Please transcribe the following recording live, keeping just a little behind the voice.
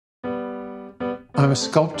I'm a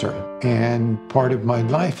sculptor, and part of my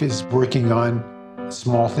life is working on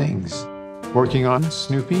small things. Working on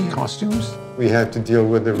Snoopy costumes. We had to deal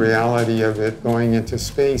with the reality of it going into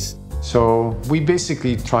space. So we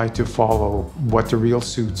basically try to follow what the real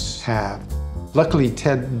suits have. Luckily,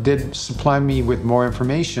 Ted did supply me with more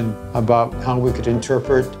information about how we could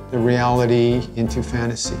interpret the reality into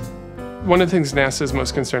fantasy. One of the things NASA is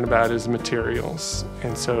most concerned about is materials.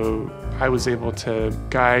 And so I was able to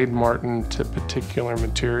guide Martin to particular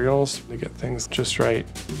materials to get things just right.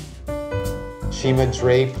 Shima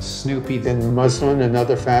draped Snoopy in muslin and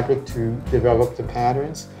other fabric to develop the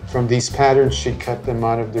patterns. From these patterns, she cut them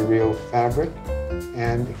out of the real fabric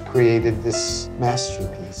and created this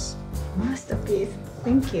masterpiece. Masterpiece,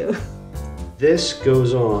 thank you. This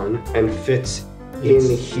goes on and fits in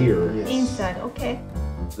here. Yes. Inside, okay.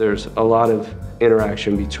 There's a lot of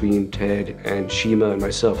interaction between Ted and Shima and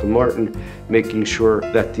myself and Martin, making sure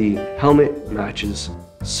that the helmet matches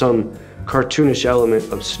some cartoonish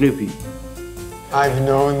element of Snoopy. I've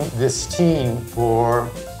known this team for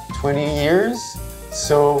 20 years,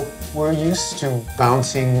 so we're used to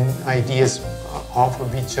bouncing ideas off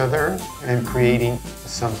of each other and creating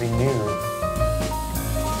something new.